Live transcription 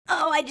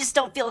I just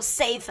don't feel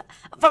safe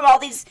from all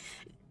these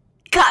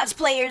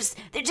cosplayers.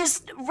 They're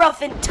just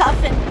rough and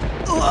tough and...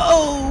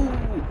 Whoa!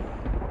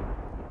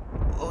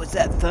 Oh, is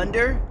that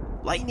thunder?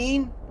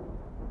 Lightning?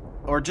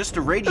 Or just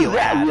a radio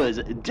ad? That was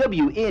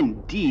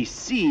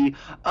WNDC,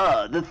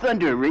 the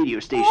Thunder radio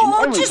station,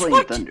 Oh, only just playing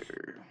what?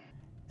 Thunder.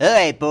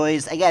 Alright,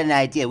 boys, I got an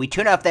idea. We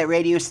turn off that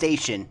radio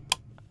station.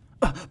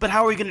 But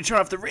how are we going to turn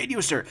off the radio,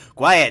 sir?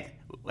 Quiet.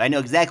 I know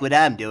exactly what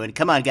I'm doing.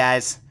 Come on,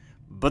 guys.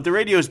 But the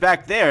radio's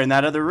back there in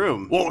that other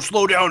room. Whoa,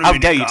 slow down a How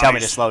minute, dare you tell me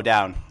guys. to slow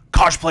down?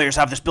 Cosplayers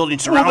have this building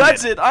Well, surrounded.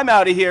 that's it. I'm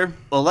out of here.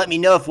 Well, let me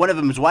know if one of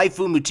them is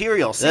waifu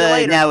material. See you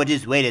later. Now,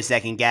 just wait a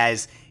second,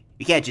 guys.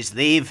 You can't just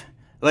leave.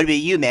 What about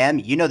you, ma'am?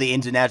 You know the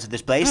ins and outs of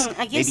this place.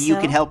 I guess Maybe you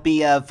so. can help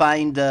me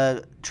find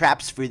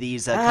traps for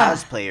these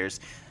cosplayers.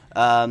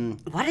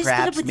 What is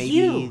perhaps good with maybe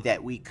you?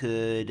 that we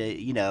could,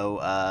 Hey,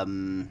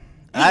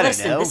 I don't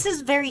listen, know. this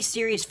is very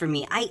serious for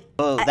me.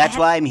 That's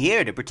why I'm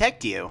here, to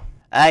protect you.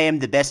 I am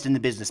the best in the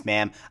business,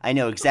 ma'am. I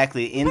know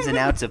exactly the ins and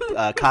outs of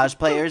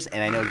cosplayers,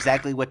 and I know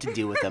exactly what to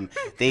do with them.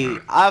 They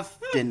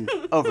often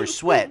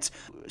oversweat,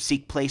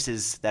 seek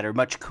places that are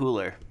much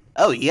cooler.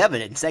 Oh, you have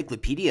an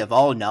encyclopedia of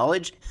all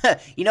knowledge?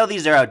 You know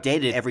these are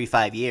outdated every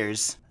 5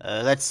 years.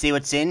 Let's see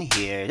what's in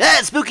here.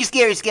 Ah, spooky,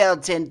 scary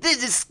skeleton!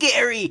 This is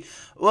scary!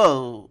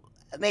 Whoa,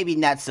 maybe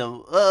not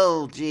so...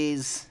 Oh,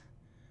 jeez.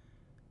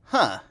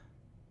 Huh.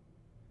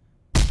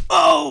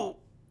 Oh!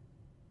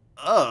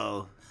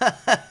 Oh.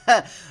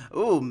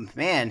 Ooh,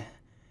 man.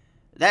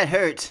 That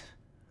hurt.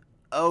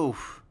 Oh.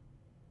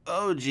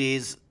 Oh,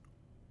 jeez.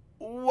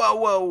 Whoa,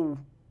 whoa.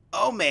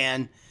 Oh,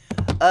 man.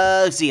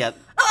 Let's see.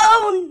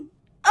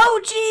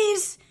 Oh,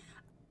 jeez.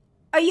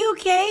 Are you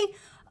okay?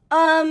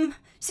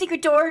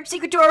 Secret door,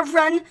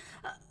 run.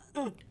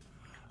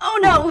 Oh,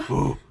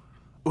 no.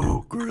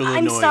 Ooh, gorilla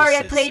I'm noises sorry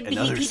I played and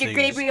other Peter things.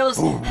 Gabriel's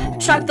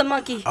Shark the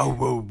Monkey. Oh,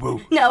 whoa,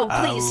 whoa. No,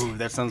 please. Oh,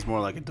 that sounds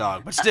more like a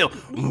dog, but still.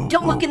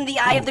 Don't look in the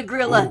eye of the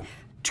gorilla.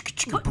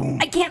 Boom.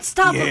 I can't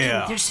stop looking.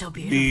 Yeah. They're so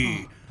beautiful.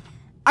 Me.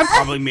 I'm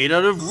probably made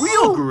out of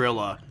real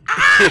gorilla.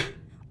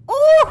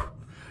 Ooh.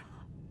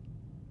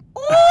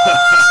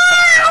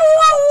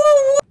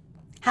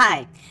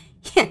 Hi.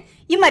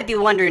 You might be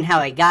wondering how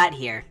I got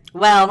here.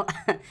 Well,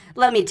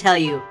 let me tell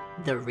you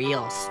the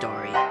real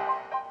story.